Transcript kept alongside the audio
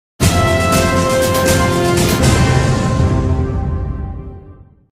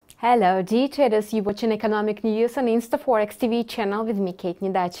Hello, dear traders, you're watching economic news on ИнстаФорекс TV channel with me, Kate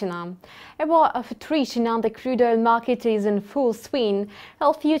Недачина. A war of attrition on the crude oil market is in full swing.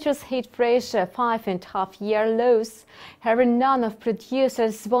 Oil futures hit fresh 5.5-year lows. However, none of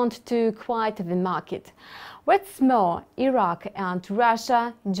producers want to quiet the market. What's more, Iraq and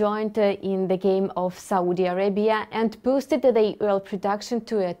Russia joined in the game of Saudi Arabia and boosted the oil production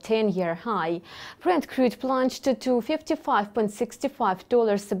to a 10-year high. Brent crude plunged to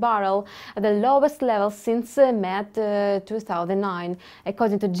 $55.65 a barrel, at the lowest level since mid-2009.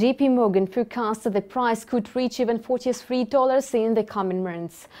 According to JP Morgan forecast, the price could reach even $43 in the coming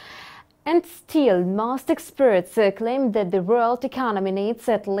months. And still, most experts claim that the world economy needs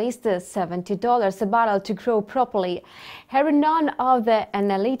at least $70 a barrel to grow properly. However, none of the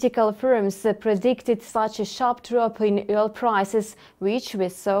analytical firms predicted such a sharp drop in oil prices, which we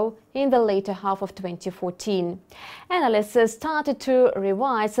saw in the later half of 2014. Analysts started to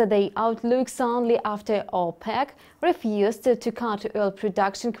revise their outlooks only after OPEC refused to cut oil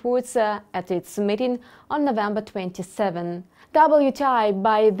production quotas at its meeting on November 27. WTI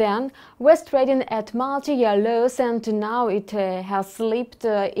by then was trading at multi-year lows, and now it has slipped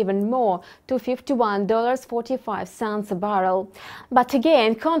even more to $51.45 a barrel. But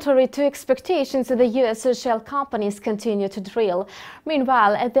again, contrary to expectations, the U.S. shale companies continue to drill.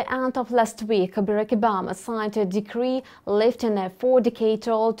 Meanwhile, at the end of last week, Barack Obama signed a decree lifting a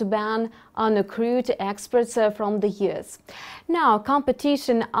 4-decade-old ban on crude exports from the U.S. Now,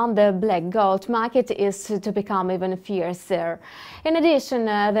 competition on the black gold market is to become even fiercer. In addition,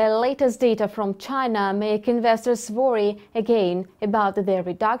 the latest data from China make investors worry again about the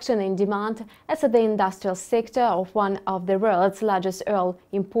reduction in demand as the industrial sector of one of the world's largest oil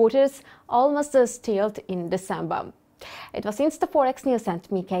importers almost stalled in December. It was ИнстаФорекс News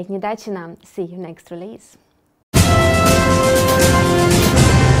and me, Kate Недачина. See you next release.